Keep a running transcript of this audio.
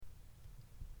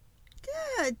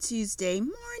Good Tuesday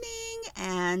morning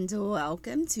and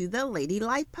welcome to the Lady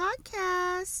Life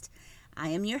Podcast. I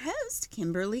am your host,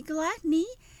 Kimberly Gladney,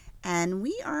 and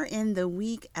we are in the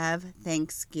week of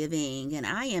Thanksgiving, and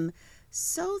I am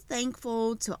so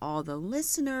thankful to all the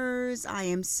listeners. I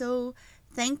am so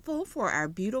thankful for our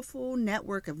beautiful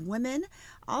network of women,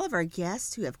 all of our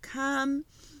guests who have come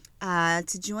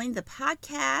to join the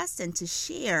podcast and to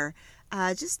share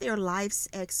just their life's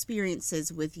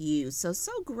experiences with you. So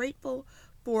grateful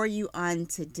for you on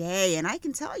today. And I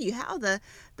can tell you how the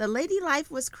Lady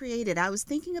Life was created. I was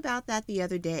thinking about that the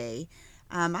other day.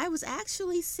 I was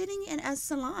actually sitting in a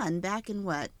salon back in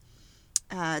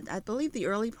I believe the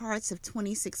early parts of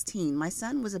 2016. My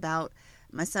son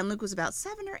Luke was about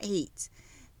 7 or 8.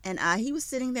 And he was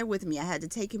sitting there with me. I had to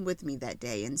take him with me that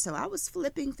day. And so I was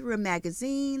flipping through a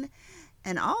magazine,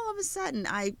 and all of a sudden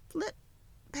I flipped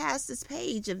past this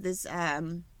page of this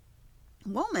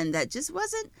woman that just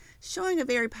wasn't showing a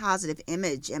very positive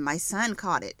image, and my son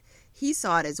caught it. He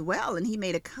saw it as well, and he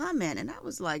made a comment, and I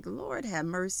was like, Lord have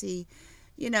mercy,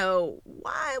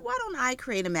 why don't I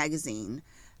create a magazine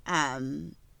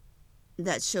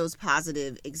that shows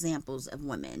positive examples of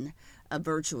women, of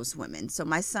virtuous women, so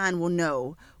my son will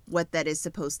know what that is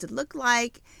supposed to look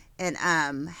like, and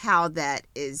how that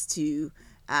is to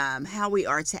how we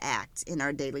are to act in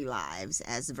our daily lives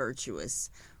as virtuous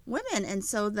women. And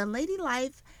so the Lady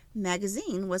Life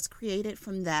magazine was created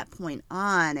from that point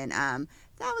on. And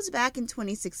that was back in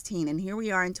 2016. And here we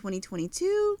are in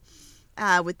 2022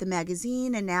 with the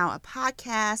magazine and now a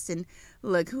podcast. And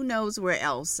look, who knows where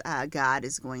else God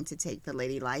is going to take the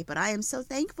Lady Life. But I am so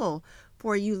thankful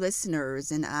for you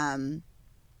listeners and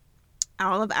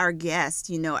all of our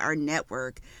guests, our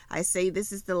network. I say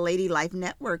this is the Lady Life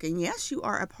Network, and yes, you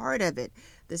are a part of it.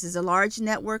 This is a large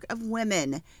network of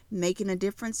women making a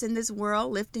difference in this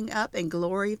world, lifting up and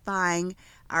glorifying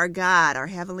our God, our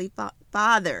Heavenly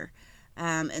Father.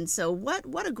 And so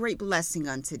what a great blessing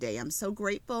on today. I'm so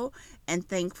grateful and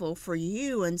thankful for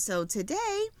you. And so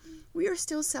today, we are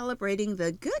still celebrating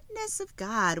the goodness of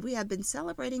God. We have been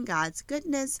celebrating God's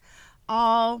goodness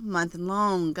all month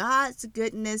long. God's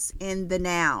goodness in the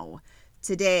now.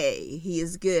 Today, He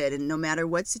is good. And no matter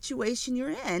what situation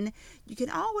you're in, you can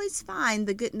always find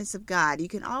the goodness of God. You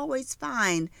can always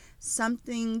find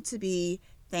something to be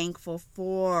thankful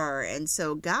for. And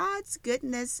so God's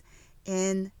goodness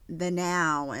in the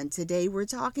now. And today we're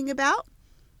talking about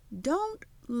don't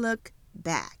look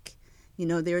back.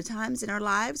 There are times in our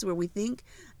lives where we think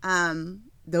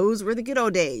those were the good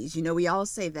old days. We all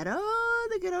say that,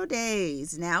 the good old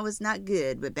days. Now is not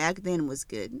good, but back then was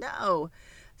good. No.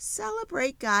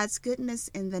 Celebrate God's goodness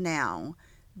in the now.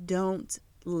 Don't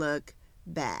look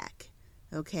back.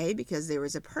 Okay? Because there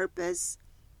is a purpose.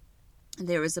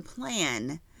 There is a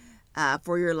plan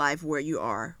for your life where you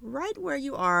are. Right where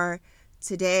you are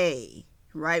today.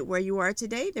 Right where you are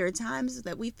today. There are times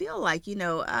that we feel like,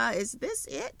 is this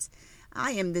it?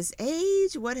 I am this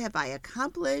age. What have I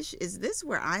accomplished? Is this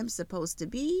where I'm supposed to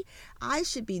be? I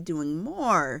should be doing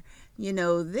more,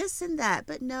 this and that.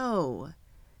 But no,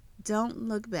 don't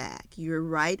look back. You're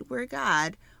right where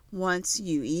God wants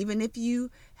you. Even if you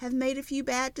have made a few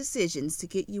bad decisions to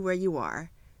get you where you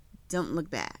are, don't look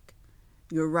back.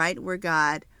 You're right where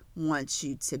God wants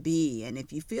you to be. And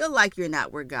if you feel like you're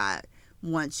not where God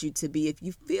wants you to be, if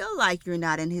you feel like you're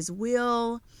not in His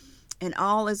will, and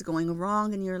all is going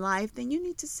wrong in your life, then you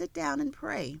need to sit down and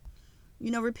pray.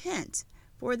 Repent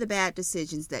for the bad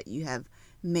decisions that you have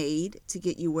made to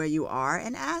get you where you are,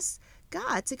 and ask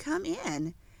God to come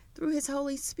in through His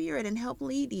Holy Spirit and help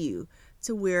lead you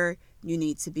to where you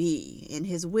need to be in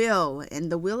His will.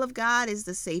 And the will of God is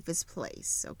the safest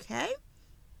place, okay?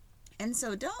 And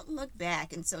so don't look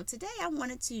back. And so today I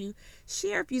wanted to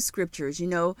share a few scriptures.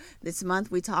 This month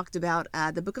we talked about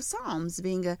the book of Psalms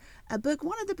being a book,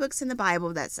 one of the books in the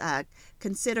Bible that's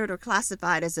considered or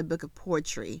classified as a book of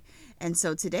poetry. And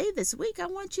so today, this week, I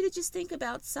want you to just think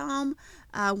about Psalm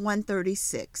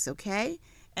 136, okay?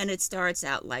 And it starts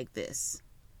out like this.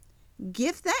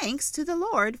 Give thanks to the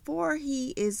Lord, for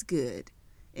He is good.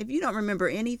 If you don't remember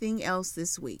anything else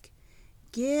this week,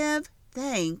 give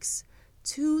thanks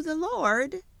to the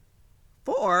Lord,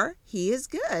 for He is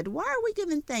good. Why are we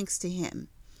giving thanks to Him?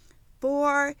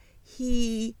 For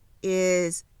He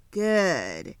is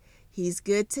good. He's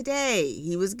good today.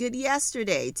 He was good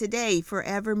yesterday, today,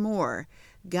 forevermore.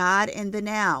 God in the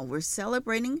now. We're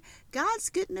celebrating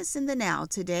God's goodness in the now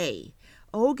today.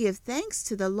 Oh, give thanks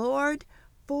to the Lord,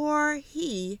 for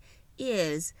He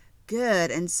is good.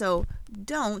 And so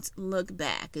don't look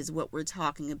back is what we're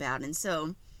talking about. And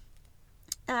so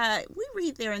we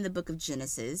read there in the book of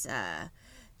Genesis,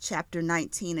 chapter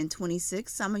 19 and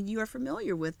 26. Some of you are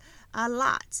familiar with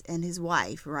Lot and his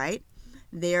wife, right?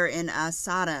 They're in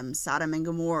Sodom and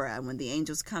Gomorrah, when the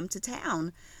angels come to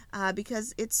town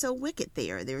because it's so wicked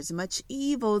there. There's much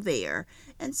evil there.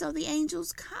 And so the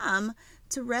angels come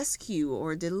to rescue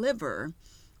or deliver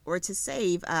or to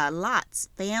save Lot's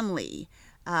family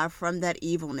from that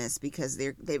evilness, because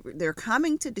they're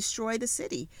coming to destroy the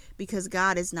city because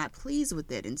God is not pleased with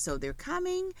it. And so they're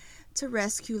coming to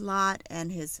rescue Lot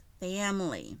and his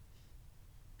family.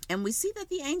 And we see that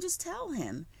the angels tell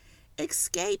him,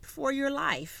 escape for your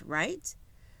life, right?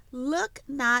 Look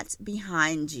not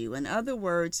behind you. In other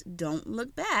words, don't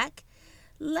look back,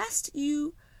 lest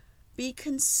you be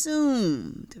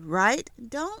consumed, right?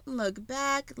 Don't look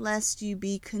back, lest you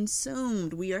be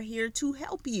consumed. We are here to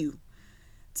help you,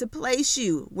 to place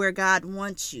you where God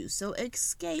wants you. So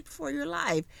escape for your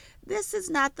life. This is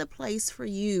not the place for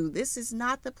you. This is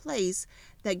not the place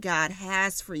that God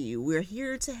has for you. We're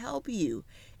here to help you.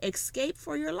 Escape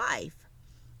for your life.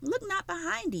 Look not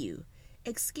behind you.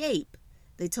 Escape.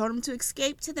 They told him to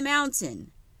escape to the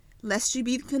mountain, lest you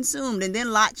be consumed. And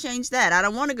then Lot changed that. I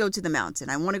don't want to go to the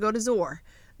mountain. I want to go to Zoar.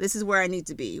 This is where I need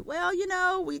to be. Well,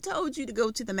 we told you to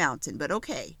go to the mountain, but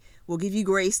okay, we'll give you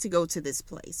grace to go to this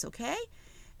place, okay?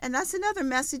 And that's another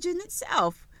message in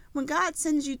itself. When God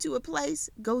sends you to a place,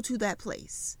 go to that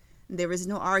place. There is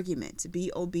no argument.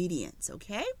 Be obedient,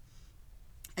 okay?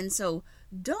 And so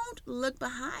don't look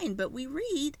behind, but we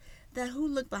read that who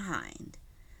looked behind?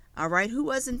 All right, who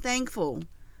wasn't thankful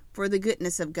for the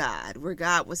goodness of God, where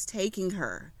God was taking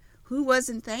her? Who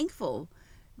wasn't thankful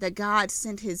that God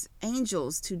sent his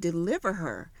angels to deliver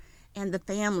her and the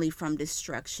family from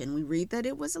destruction? We read that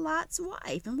it was Lot's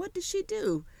wife. And what did she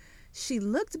do? She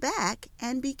looked back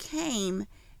and became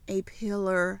a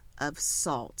pillar of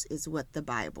salt, is what the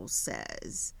Bible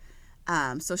says.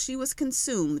 So she was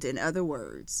consumed, in other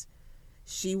words.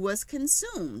 She was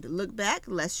consumed. Look back,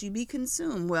 lest you be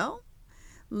consumed. Well,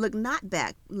 look not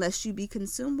back, lest you be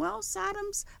consumed. Well,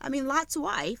 Lot's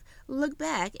wife looked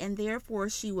back, and therefore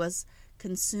she was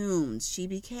consumed. She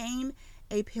became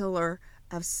a pillar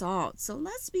of salt. So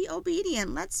let's be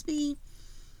obedient. Let's be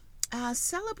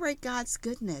celebrate God's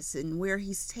goodness and where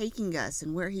he's taking us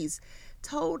and where he's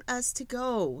told us to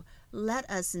go. Let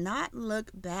us not look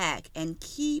back and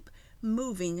keep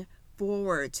moving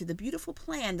forward to the beautiful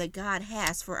plan that God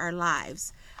has for our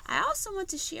lives. I also want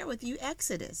to share with you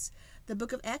Exodus, the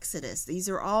book of Exodus. These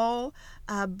are all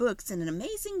books in an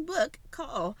amazing book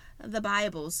called the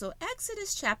Bible. So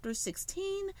Exodus chapter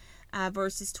 16,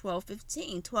 verses 12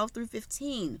 through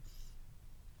 15.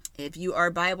 If you are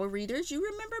Bible readers, you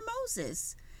remember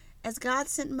Moses, as God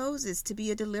sent Moses to be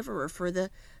a deliverer for the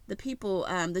people,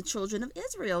 the children of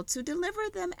Israel, to deliver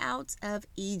them out of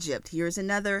Egypt. Here's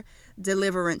another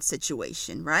deliverance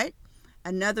situation, right?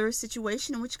 Another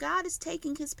situation in which God is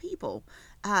taking his people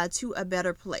to a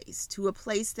better place, to a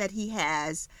place that he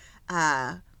has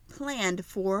planned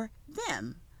for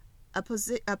them, a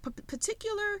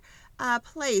particular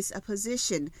place, a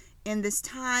position in this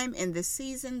time, in this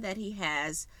season that he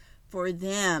has for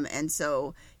them. And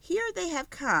so here they have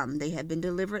come. They have been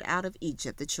delivered out of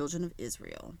Egypt, the children of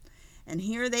Israel. And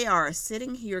here they are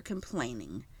sitting here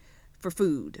complaining for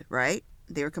food, right?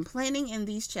 They're complaining in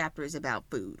these chapters about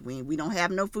food. We don't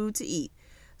have no food to eat.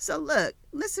 So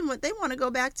listen, what they want to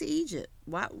go back to Egypt.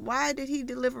 Why did he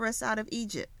deliver us out of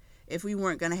Egypt if we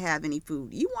weren't going to have any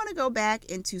food? You want to go back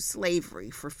into slavery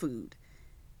for food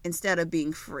instead of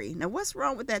being free. Now, what's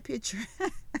wrong with that picture?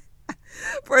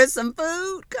 For some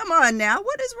food? Come on now.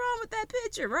 What is wrong with that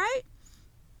picture, right?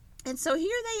 And so here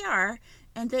they are,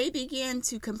 and they begin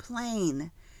to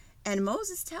complain. And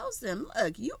Moses tells them,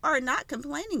 look, you are not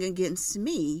complaining against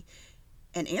me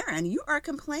and Aaron. You are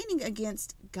complaining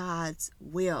against God's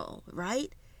will,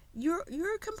 right? You're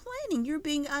complaining. You're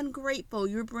being ungrateful.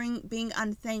 You're being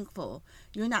unthankful.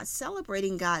 You're not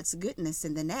celebrating God's goodness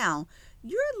in the now.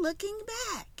 You're looking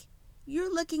back.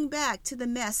 You're looking back to the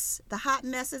mess, the hot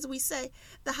mess, as we say,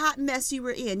 the hot mess you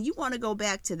were in. You want to go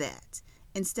back to that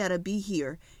instead of be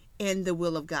here in the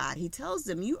will of God. He tells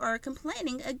them you are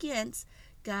complaining against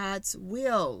God's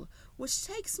will, which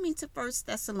takes me to 1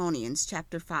 Thessalonians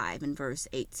chapter 5 and verse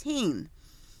 18.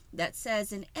 That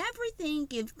says, in everything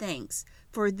give thanks,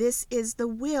 for this is the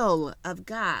will of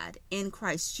God in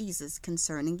Christ Jesus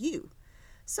concerning you.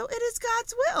 So it is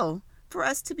God's will for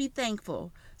us to be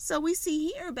thankful. So we see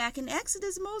here back in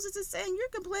Exodus, Moses is saying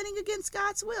you're complaining against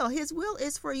God's will. His will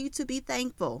is for you to be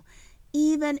thankful,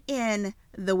 even in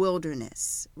the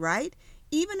wilderness, right?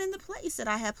 Even in the place that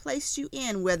I have placed you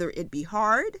in, whether it be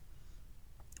hard,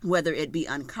 whether it be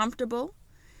uncomfortable,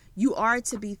 you are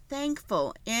to be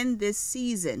thankful in this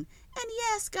season, And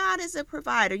yes, God is a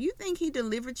provider. You think he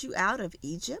delivered you out of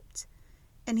Egypt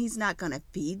and he's not going to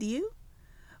feed you?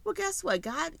 Well, guess what?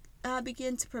 God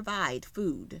began to provide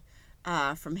food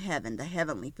from heaven, the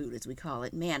heavenly food, as we call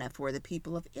it, manna, for the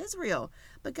people of Israel.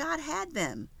 But God had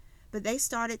them. But they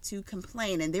started to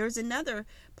complain. And there's another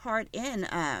part in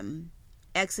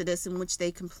Exodus in which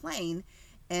they complain,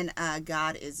 and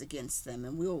God is against them.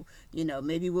 And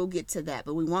maybe we'll get to that,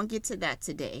 but we won't get to that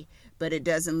today. But it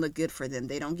doesn't look good for them.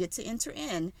 They don't get to enter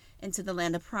into the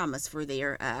land of promise for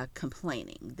their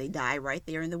complaining. They die right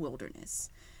there in the wilderness.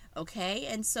 Okay?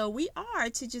 And so we are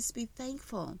to just be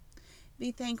thankful.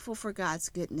 Be thankful for God's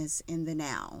goodness in the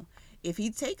now. If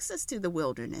he takes us to the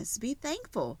wilderness, be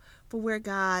thankful for where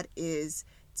God is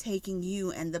taking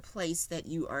you and the place that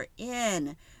you are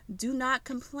in. Do not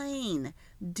complain.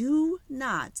 Do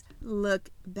not look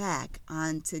back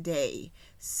on today.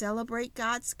 Celebrate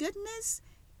God's goodness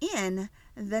in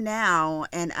the now.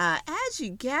 And as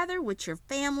you gather with your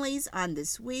families on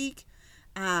this week,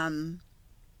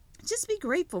 just be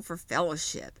grateful for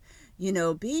fellowship.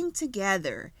 Being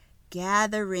together,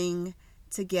 gathering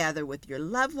together with your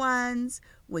loved ones,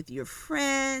 with your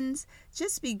friends.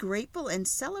 Just be grateful and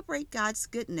celebrate God's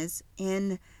goodness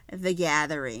in the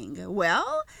gathering.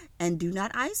 Well, and do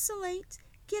not isolate.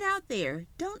 Get out there.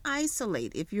 Don't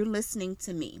isolate. If you're listening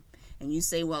to me and you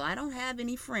say, well, I don't have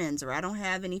any friends, or I don't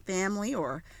have any family,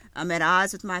 or I'm at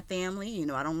odds with my family,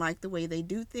 I don't like the way they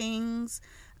do things,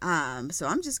 so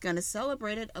I'm just going to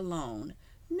celebrate it alone.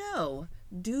 No,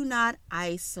 do not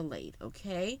isolate,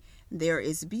 okay? There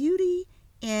is beauty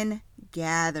in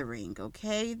gathering,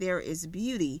 okay? There is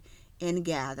beauty in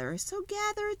gather. So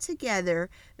gather together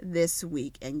this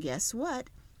week. And guess what?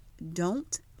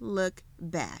 Don't look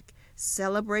back.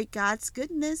 Celebrate God's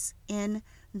goodness in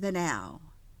the now.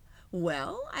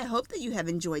 Well, I hope that you have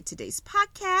enjoyed today's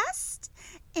podcast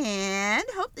and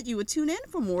hope that you will tune in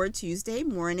for more Tuesday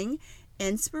morning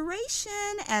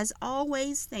inspiration. As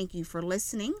always, thank you for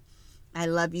listening. I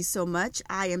love you so much.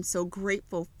 I am so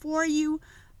grateful for you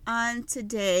on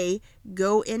today.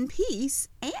 Go in peace,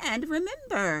 and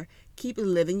remember, keep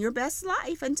living your best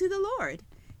life unto the Lord.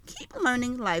 Keep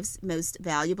learning life's most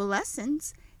valuable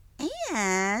lessons,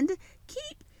 and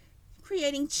keep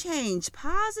creating change,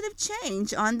 positive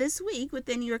change on this week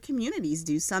within your communities.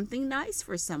 Do something nice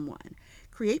for someone.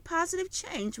 Create positive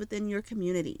change within your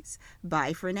communities.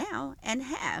 Bye for now, and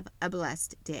have a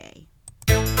blessed day.